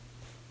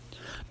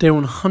Day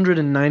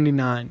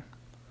 199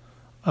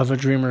 of A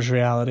Dreamer's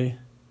Reality.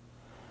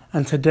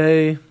 And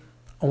today,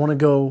 I want to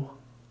go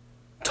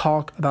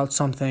talk about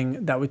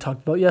something that we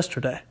talked about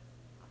yesterday.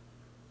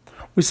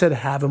 We said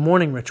have a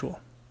morning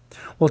ritual.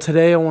 Well,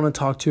 today I want to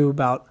talk to you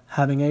about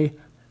having a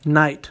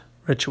night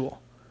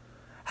ritual.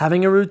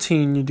 Having a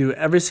routine you do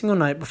every single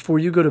night before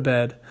you go to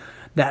bed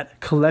that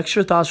collects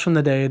your thoughts from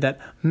the day, that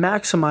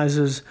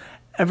maximizes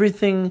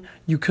everything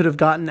you could have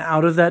gotten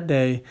out of that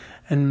day,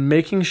 and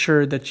making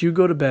sure that you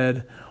go to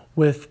bed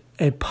with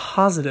a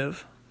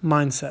positive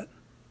mindset.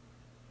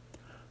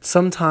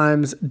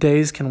 Sometimes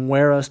days can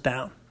wear us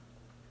down.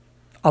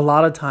 A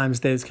lot of times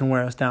days can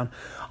wear us down.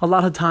 A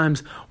lot of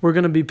times we're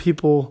going to be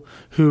people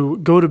who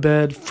go to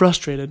bed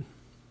frustrated.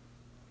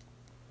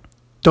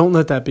 Don't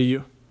let that be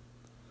you.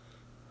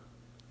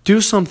 Do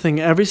something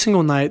every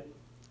single night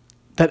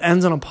that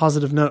ends on a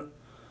positive note.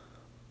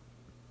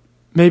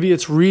 Maybe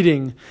it's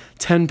reading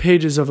 10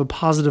 pages of a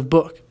positive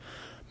book.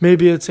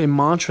 Maybe it's a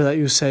mantra that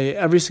you say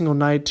every single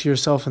night to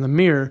yourself in the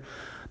mirror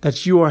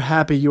that you are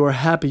happy, you are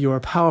happy, you are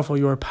powerful,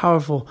 you are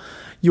powerful,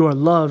 you are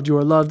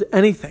loved,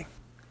 anything.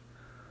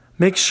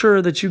 Make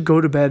sure that you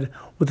go to bed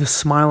with a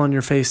smile on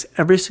your face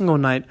every single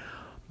night,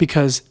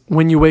 because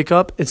when you wake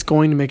up, it's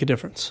going to make a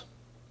difference.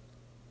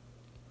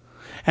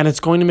 And it's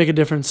going to make a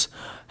difference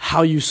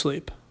how you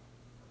sleep.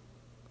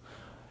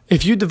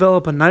 If you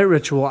develop a night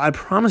ritual, I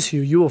promise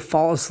you, you will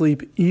fall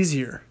asleep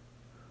easier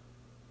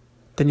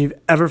than you've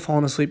ever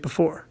fallen asleep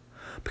before,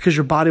 because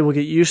your body will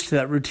get used to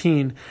that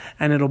routine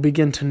and it'll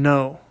begin to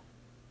know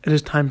it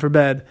is time for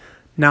bed.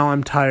 Now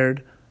I'm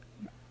tired.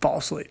 Fall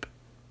asleep.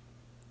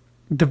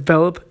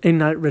 Develop a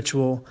night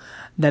ritual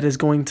that is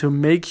going to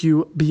make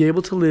you be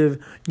able to live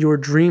your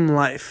dream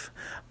life,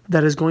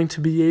 that is going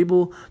to be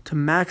able to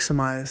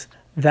maximize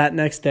that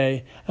next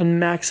day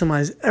and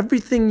maximize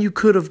everything you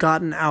could have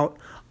gotten out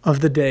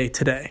of the day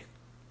today.